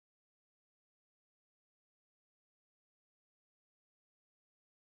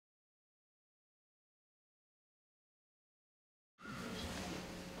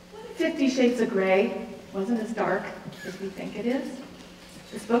50 Shades of Grey wasn't as dark as we think it is.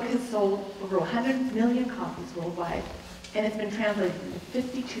 This book has sold over 100 million copies worldwide, and it's been translated into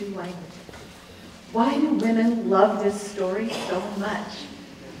 52 languages. Why do women love this story so much?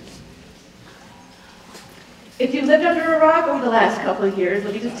 If you lived under a rock over the last couple of years,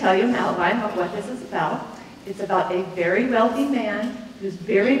 let me just tell you an outline of what this is about. It's about a very wealthy man who's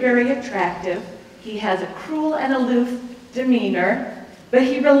very, very attractive. He has a cruel and aloof demeanor, but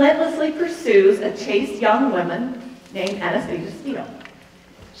he relentlessly pursues a chaste young woman named Anastasia Steele.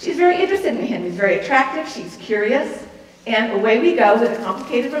 She's very interested in him. He's very attractive. She's curious. And away we go with a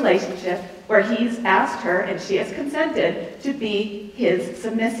complicated relationship where he's asked her, and she has consented, to be his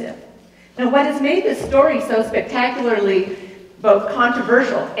submissive. Now, what has made this story so spectacularly both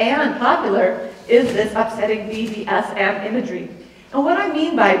controversial and popular is this upsetting BDSM imagery. And what I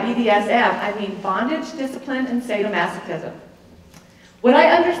mean by BDSM, I mean bondage, discipline, and sadomasochism. What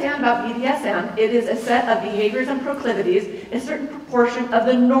I understand about BDSM, it is a set of behaviors and proclivities a certain proportion of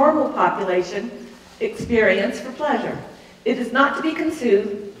the normal population experience for pleasure. It is not to be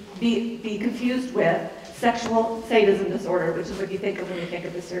confused with sexual sadism disorder, which is what you think of when you think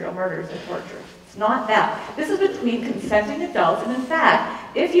of the serial murders and torture. It's not that. This is between consenting adults, and in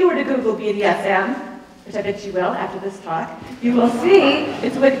fact, if you were to Google BDSM, which I bet you will after this talk, you will see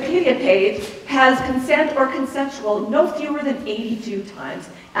its Wikipedia page has consent or consensual no fewer than 82 times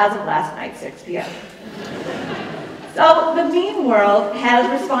as of last night, 6 p.m. So the meme world has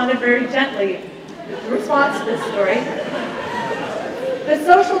responded very gently in response to this story. The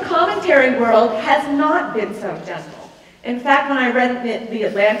social commentary world has not been so gentle. In fact, when I read The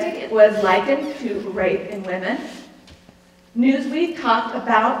Atlantic, it was likened to rape in women. Newsweek talked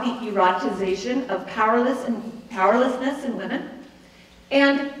about the erotization of powerlessness in women.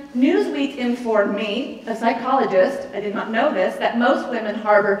 And Newsweek informed me, a psychologist, I did not know this, that most women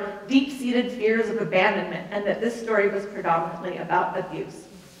harbor deep-seated fears of abandonment, and that this story was predominantly about abuse.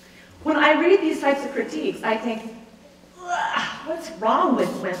 When I read these types of critiques, I think, what's wrong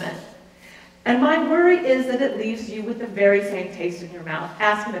with women? And my worry is that it leaves you with the very same taste in your mouth,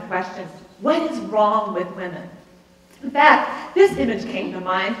 asking the question, what is wrong with women? In fact, this image came to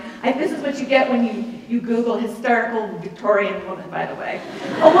mind. This is what you get when you Google hysterical Victorian woman, by the way.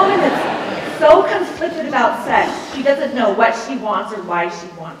 A woman that's so conflicted about sex, she doesn't know what she wants or why she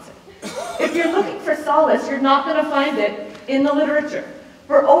wants it. If you're looking for solace, you're not going to find it in the literature.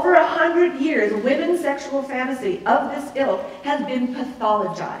 For over 100 years, women's sexual fantasy of this ilk has been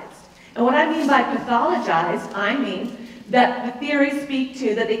pathologized. And what I mean by pathologized, I mean that the theories speak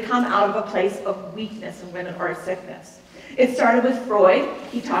to that they come out of a place of weakness in women or sickness. It started with Freud.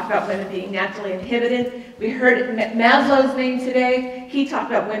 He talked about women being naturally inhibited. We heard Maslow's name today. He talked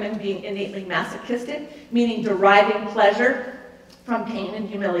about women being innately masochistic, meaning deriving pleasure from pain and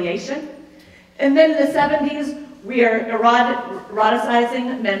humiliation. And then in the 70s, we are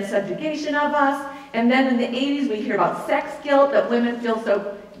eroticizing men's subjugation of us. And then in the 80s, we hear about sex guilt, that women feel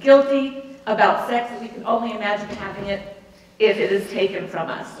so guilty about sex that we can only imagine having it if it is taken from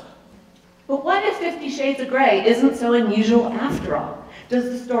us. But what if 50 Shades of Grey isn't so unusual after all? Does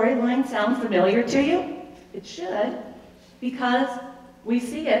the storyline sound familiar to you? It should, because we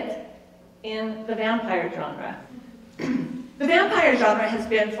see it in the vampire genre. The vampire genre has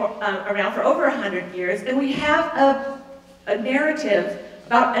been around for over 100 years, and we have a narrative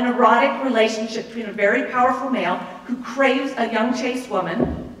about an erotic relationship between a very powerful male who craves a young chaste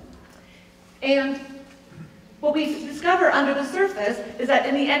woman. And what we discover under the surface is that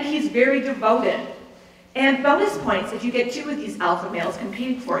in the end he's very devoted. And bonus points if you get two of these alpha males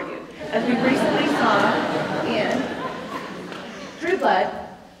competing for you, as we recently saw in True Blood,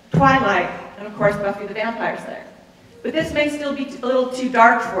 Twilight, and of course Buffy the Vampire Slayer. But this may still be a little too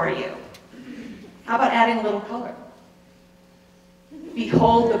dark for you. How about adding a little color?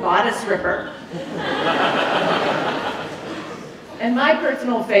 Behold the Bodice Ripper. And my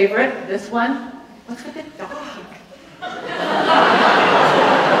personal favorite, this one, what's with the dog?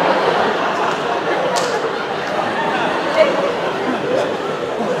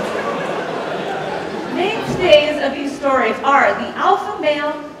 Mainstays of these stories are the alpha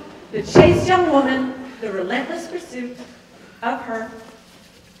male, the chaste young woman, the relentless pursuit of her.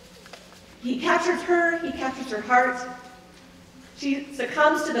 He captures her heart. She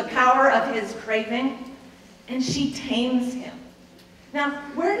succumbs to the power of his craving, and she tames him. Now,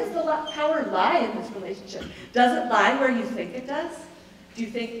 where does the power lie in this relationship? Does it lie where you think it does? Do you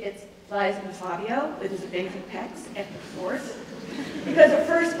think it lies in Fabio with his amazing pecs and his force? Because at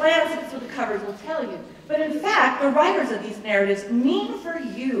first glance, that's what the covers will tell you. But in fact, the writers of these narratives mean for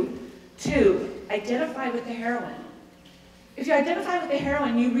you to identify with the heroine. If you identify with the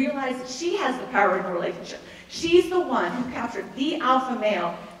heroine, you realize that she has the power in the relationship. She's the one who captured the alpha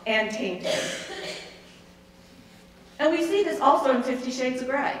male and tamed him. And we see this also in 50 Shades of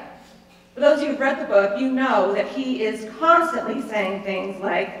Grey. For those of you who've read the book, you know that he is constantly saying things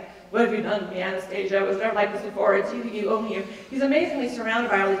like, "What have you done to me, Anastasia? I was never like this before. It's you, only you." He's amazingly surrounded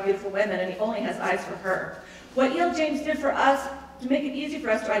by all these beautiful women, and he only has eyes for her. What E.L. James did for us, to make it easy for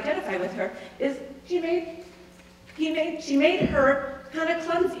us to identify with her, is she made her kind of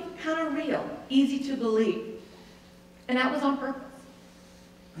clumsy, kind of real, easy to believe. And that was on purpose.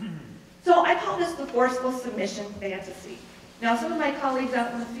 So I call this the forceful submission fantasy. Now, some of my colleagues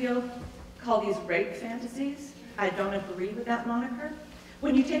out in the field call these rape fantasies. I don't agree with that moniker.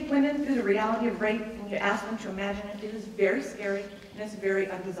 When you take women through the reality of rape and you ask them to imagine it, it is very scary and it's very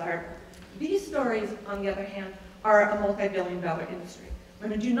undesirable. These stories, on the other hand, are a multi-billion-dollar industry.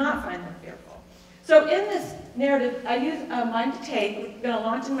 Women do not find them fearful. So in this narrative, I use Mind to Take. I'm going to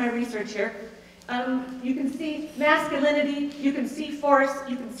launch in my research here. You can see masculinity, you can see force,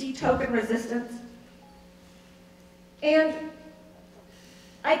 you can see token resistance. And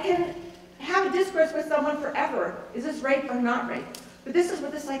I can have a discourse with someone forever. Is this rape or not rape? But this is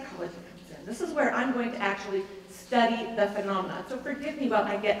where the psychology comes in. This is where I'm going to actually study the phenomenon. So forgive me while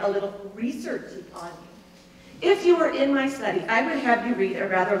I get a little researchy on you. If you were in my study, I would have you read a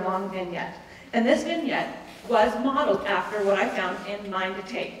rather long vignette. And this vignette was modeled after what I found in Mind to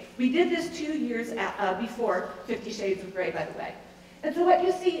Take. We did this 2 years before 50 Shades of Grey, by the way. And so what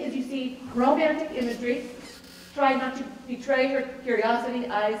you see is you see romantic imagery, try not to betray her curiosity,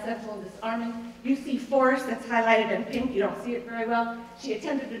 eyes, sensual and disarming. You see force that's highlighted in pink. You don't see it very well. She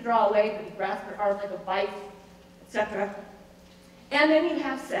attempted to draw away, but he grasped her arm like a vice, etc. And then you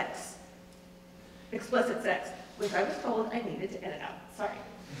have sex, explicit sex, which I was told I needed to edit out. Sorry.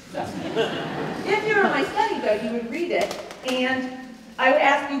 So, if you were in my study, though, you would read it, and I would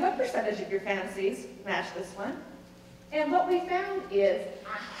ask you what percentage of your fantasies match this one. And what we found is,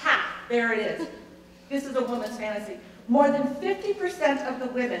 aha, there it is. This is a woman's fantasy. More than 50% of the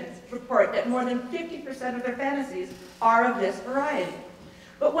women report that more than 50% of their fantasies are of this variety.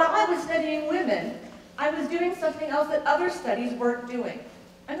 But while I was studying women, I was doing something else that other studies weren't doing.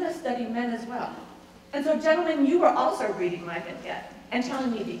 I'm going to study men as well. And so, gentlemen, you were also reading my vignette and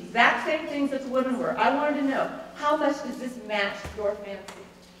telling me the exact same things that the women were. I wanted to know, how much does this match your fantasy?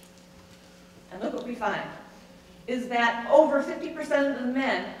 And look what we find, is that over 50% of the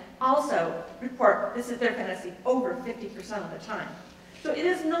men also report this is their fantasy over 50% of the time. So it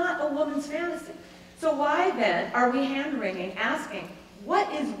is not a woman's fantasy. So why then are we hand-wringing, asking,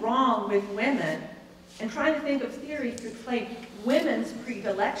 what is wrong with women, and trying to think of theories to explain women's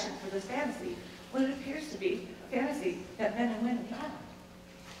predilection for this fantasy, when it appears to be a fantasy that men and women have?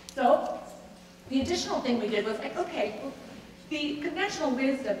 So the additional thing we did was like, okay, well, the conventional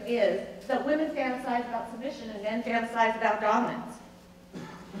wisdom is that women fantasize about submission and men fantasize about dominance.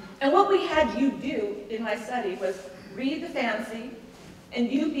 And what we had you do in my study was read the fantasy, and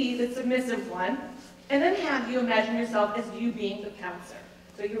you be the submissive one, and then have you imagine yourself as you being the pouncer.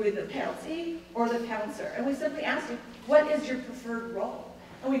 So you're either the pouncee or the pouncer. And we simply asked you, what is your preferred role?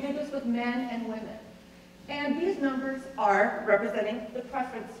 And we did this with men and women. And these numbers are representing the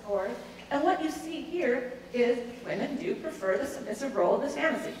preference scores. And what you see here is women do prefer the submissive role of this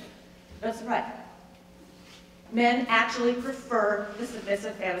fantasy. That's right. Men actually prefer the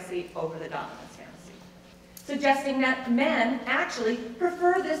submissive fantasy over the dominance fantasy, suggesting that men actually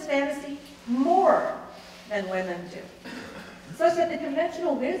prefer this fantasy more than women do. Such that the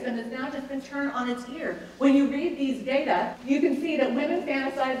conventional wisdom has now just been turned on its ear. When you read these data, you can see that women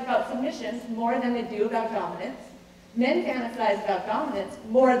fantasize about submission more than they do about dominance. Men fantasize about dominance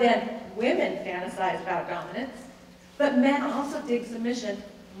more than women fantasize about dominance. But men also dig submission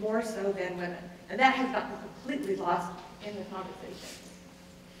more so than women. And that has gotten completely lost in the conversation.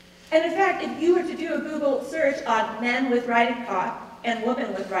 And in fact, if you were to do a Google search on men with riding crop and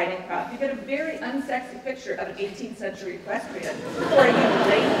women with riding crop, you get a very unsexy picture of an 18th century equestrian or a young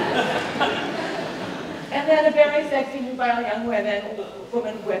lady. And then a very sexy nubile young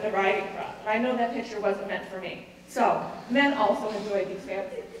woman with a riding crop. I know that picture wasn't meant for me. So, men also enjoy these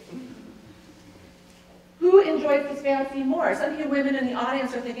fantasies. Who enjoys this fantasy more? Some of you women in the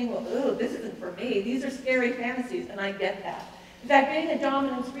audience are thinking, well, ooh, this isn't for me. These are scary fantasies, and I get that. In fact, being a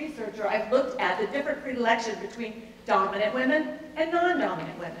dominance researcher, I've looked at the different predilection between dominant women and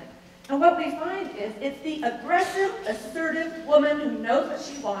non-dominant women. And what we find is it's the aggressive, assertive woman who knows what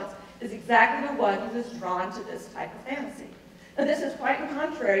she wants is exactly the one who is drawn to this type of fantasy. And this is quite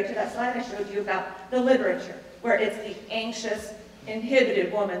contrary to that slide I showed you about the literature, where it's the anxious,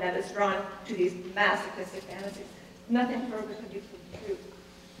 inhibited woman that is drawn to these masochistic fantasies. Nothing further could be true.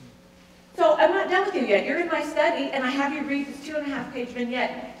 So I'm not done with you yet. You're in my study, and I have you read this 2.5-page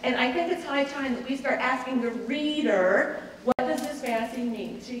vignette. And I think it's high time that we start asking the reader, what does this fantasy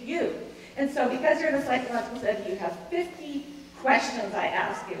mean to you? And so because you're in a psychological study, you have 50 questions I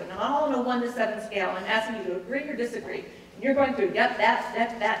ask you, and all on a 1 to 7 scale. I'm asking you to agree or disagree. And you're going through, yep,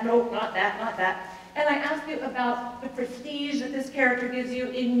 that, nope, not that, not that. And I ask you about the prestige that this character gives you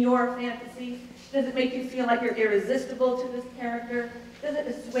in your fantasy. Does it make you feel like you're irresistible to this character? Does it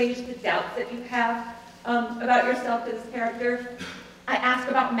assuage the doubts that you have about yourself to this character? I ask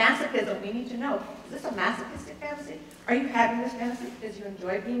about masochism. We need to know, is this a masochistic fantasy? Are you having this fantasy because you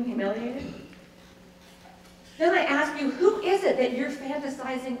enjoy being humiliated? Then I ask you, who is it that you're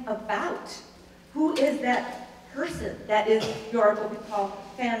fantasizing about? Who is that person that is your, what we call,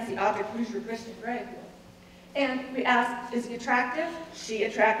 fantasy object? Who's your Christian Grey? And we ask, is he attractive? She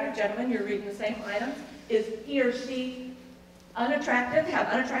attractive? Gentlemen, you're reading the same items. Is he or she unattractive? Have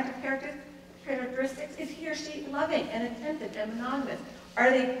unattractive characteristics? Is he or she loving and attentive and monogamous?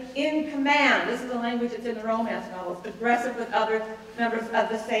 Are they in command? This is the language that's in the romance novels. Aggressive with other members of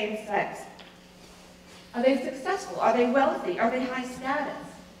the same sex. Are they successful? Are they wealthy? Are they high status?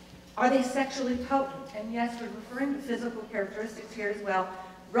 Are they sexually potent? And yes, we're referring to physical characteristics here as well.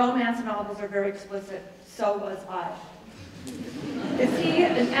 Romance novels are very explicit. So was I. Is he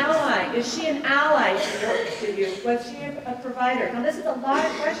an ally? Is she an ally to you? Was she a provider? Now, this is a lot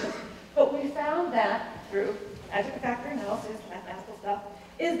of questions, but we found that through adjective factor analysis, mathematical stuff,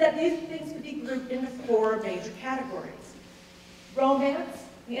 is that these things could be grouped into 4 major categories. Romance,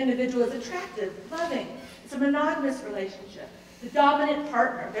 the individual is attractive, loving. It's a monogamous relationship. The dominant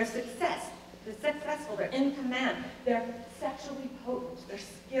partner, they're successful, they're in command, they're sexually potent, they're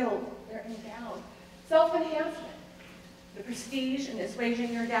skilled, they're endowed. Self-enhancement, the prestige and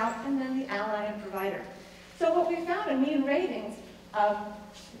assuaging your doubt, and then the ally and provider. So what we found in mean ratings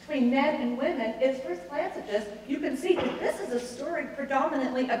between men and women is, first glance at this, you can see that this is a story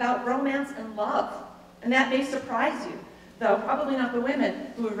predominantly about romance and love. And that may surprise you, though probably not the women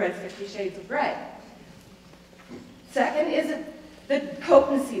who have read 50 Shades of Grey. Second is the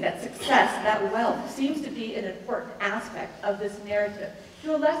potency, that success, that wealth seems to be an important aspect of this narrative.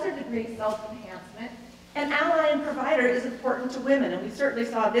 To a lesser degree, self-enhancement. And ally and provider is important to women, and we certainly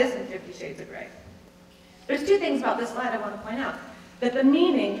saw this in 50 Shades of Grey. There's 2 things about this slide I want to point out. That the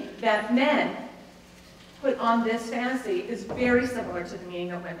meaning that men put on this fantasy is very similar to the meaning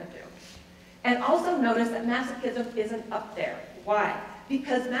that women do. And also notice that masochism isn't up there. Why?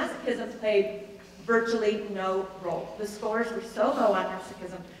 Because masochism played virtually no role. The scores were so low on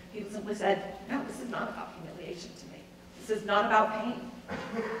masochism, people simply said, no, this is not about humiliation to me. This is not about pain.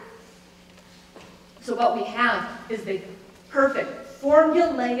 So what we have is the perfect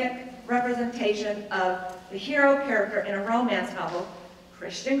formulaic representation of the hero character in a romance novel,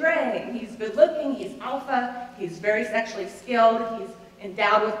 Christian Grey. He's good looking, he's alpha, he's very sexually skilled, he's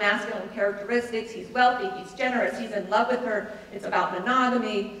endowed with masculine characteristics, he's wealthy, he's generous, he's in love with her. It's about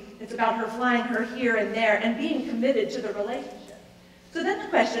monogamy, it's about her flying her here and there and being committed to the relationship. So then the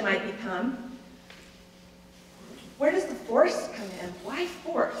question might become, where does the force come in? Why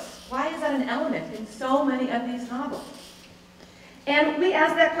force? Why is that an element in so many of these novels? And we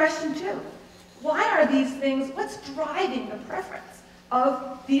ask that question too. Why are these things, what's driving the preference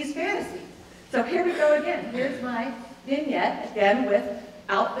of these fantasies? So here we go again. Here's my vignette, again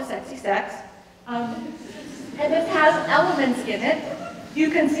without the sexy sex. And this has elements in it.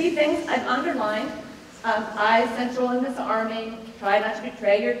 You can see things I've underlined. I, central in disarming, try not to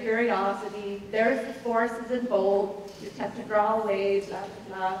betray your curiosity. There's the forces in bold. You attempt to draw away, blah,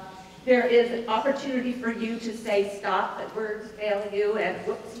 blah, blah. There is an opportunity for you to say stop, but words fail you, and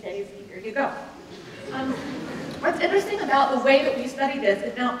whoops, daisy, here you go. What's interesting about the way that we study this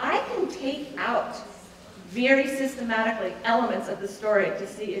is now I can take out very systematically elements of the story to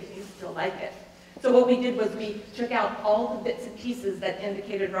see if you still like it. So what we did was we took out all the bits and pieces that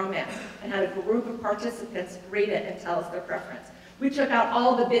indicated romance and had a group of participants read it and tell us their preference. We took out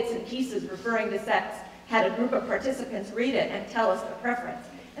all the bits and pieces referring to sex, had a group of participants read it and tell us their preference.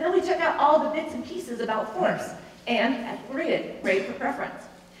 And then we took out all the bits and pieces about force and had to read it, grade for preference.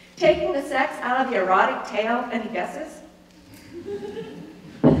 Taking the sex out of the erotic tale, any guesses?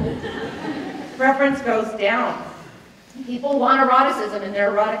 Preference goes down. People want eroticism in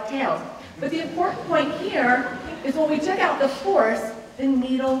their erotic tales. But the important point here is when we took out the force, the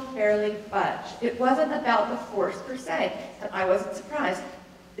needle barely budged. It wasn't about the force per se, and I wasn't surprised.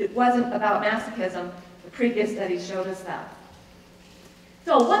 It wasn't about masochism. The previous studies showed us that.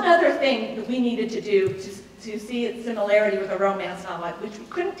 So one other thing that we needed to do to see its similarity with a romance novel, which we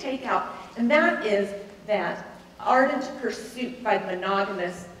couldn't take out, and that is that ardent pursuit by the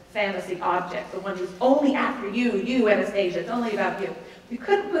monogamous fantasy object, the one who's only after you, Anastasia, it's only about you. We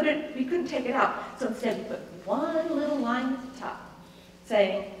couldn't take it out. So instead we put one little line at the top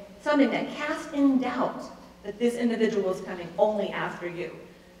saying something that casts in doubt that this individual is coming only after you.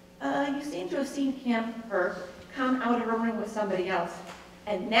 You seem to have seen her come out of a room with somebody else,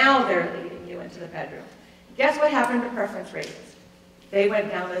 and now they're leading you into the bedroom. Guess what happened to preference ratings? They went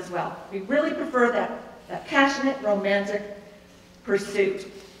down as well. We really prefer that passionate, romantic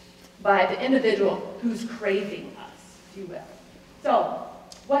pursuit by the individual who's craving us, if you will. So,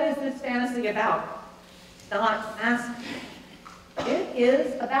 what is this fantasy about? Not asking. It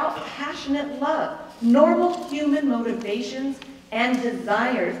is about passionate love, normal human motivations and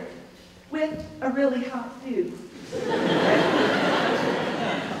desires with a really hot dude.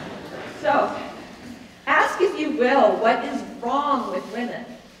 So, ask if you will, what is wrong with women?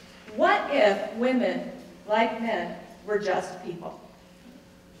 What if women, like men, were just people?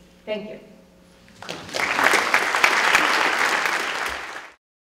 Thank you.